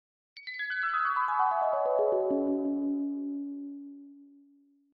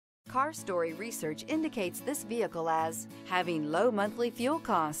Car Story research indicates this vehicle as having low monthly fuel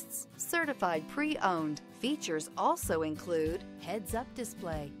costs. Certified pre-owned. Features also include heads-up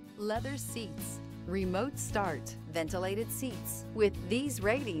display, leather seats, remote start, ventilated seats. With these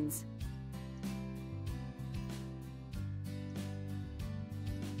ratings,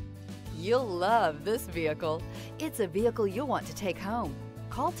 you'll love this vehicle. It's a vehicle you'll want to take home.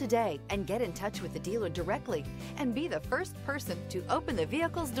 Call today and get in touch with the dealer directly and be the first person to open the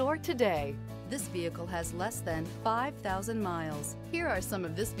vehicle's door today. This vehicle has less than 5,000 miles. Here are some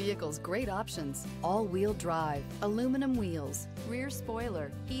of this vehicle's great options: all-wheel drive, aluminum wheels, rear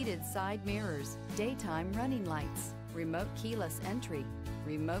spoiler, heated side mirrors, daytime running lights, remote keyless entry,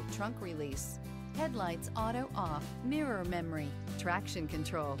 remote trunk release, headlights auto off, mirror memory, traction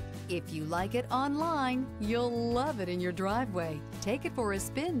control. If you like it online, you'll love it in your driveway. Take it for a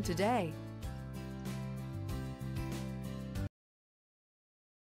spin today.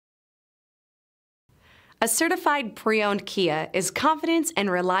 A certified pre-owned Kia is confidence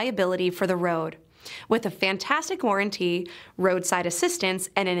and reliability for the road. With a fantastic warranty, roadside assistance,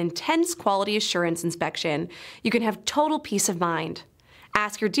 and an intense quality assurance inspection, you can have total peace of mind.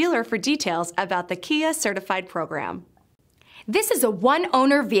 Ask your dealer for details about the Kia Certified program. This is a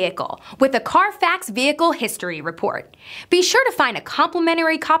one-owner vehicle with a Carfax Vehicle History Report. Be sure to find a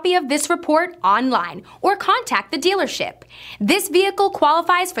complimentary copy of this report online or contact the dealership. This vehicle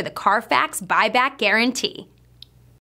qualifies for the Carfax Buyback Guarantee.